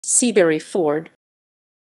Seabury Ford.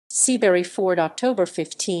 Seabury Ford, October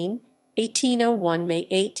 15, 1801 – May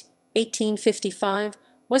 8, 1855,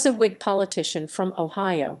 was a Whig politician from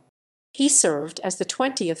Ohio. He served as the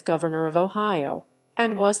 20th governor of Ohio,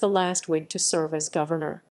 and was the last Whig to serve as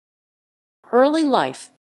governor. Early life.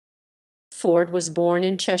 Ford was born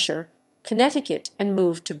in Cheshire, Connecticut, and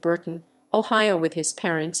moved to Burton, Ohio with his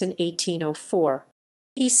parents in 1804.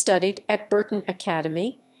 He studied at Burton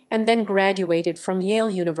Academy and then graduated from Yale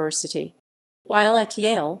University. While at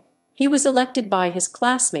Yale, he was elected by his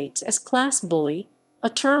classmates as class bully, a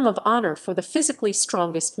term of honor for the physically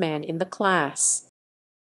strongest man in the class.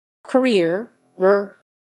 Career.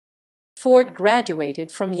 Ford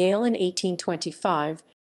graduated from Yale in 1825.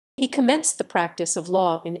 He commenced the practice of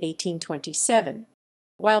law in 1827.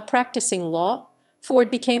 While practicing law,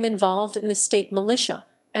 Ford became involved in the state militia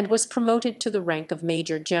and was promoted to the rank of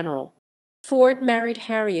Major General. Ford married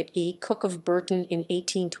Harriet E. Cook of Burton in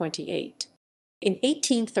 1828. In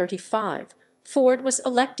 1835, Ford was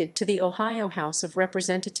elected to the Ohio House of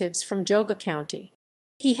Representatives from Geauga County.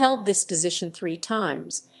 He held this position 3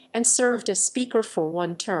 times and served as Speaker for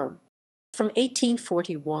 1 term. From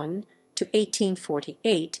 1841 to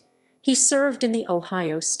 1848, he served in the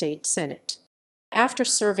Ohio State Senate. After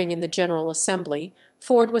serving in the General Assembly,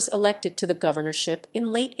 Ford was elected to the governorship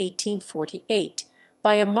in late 1848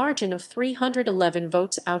 by a margin of 311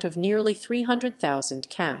 votes out of nearly 300,000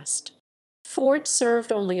 cast. Ford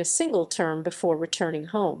served only a single term before returning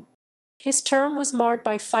home. His term was marred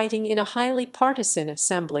by fighting in a highly partisan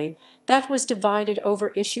assembly that was divided over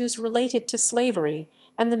issues related to slavery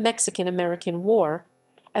and the Mexican-American War,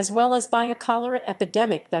 as well as by a cholera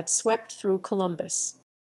epidemic that swept through Columbus.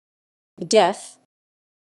 Death.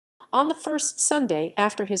 On the first Sunday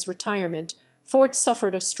after his retirement, Ford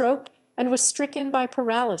suffered a stroke and was stricken by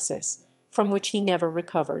paralysis, from which he never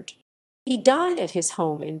recovered. He died at his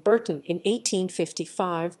home in Burton in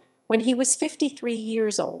 1855 when he was 53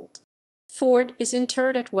 years old. Ford is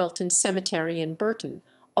interred at Welton Cemetery in Burton,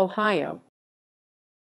 Ohio.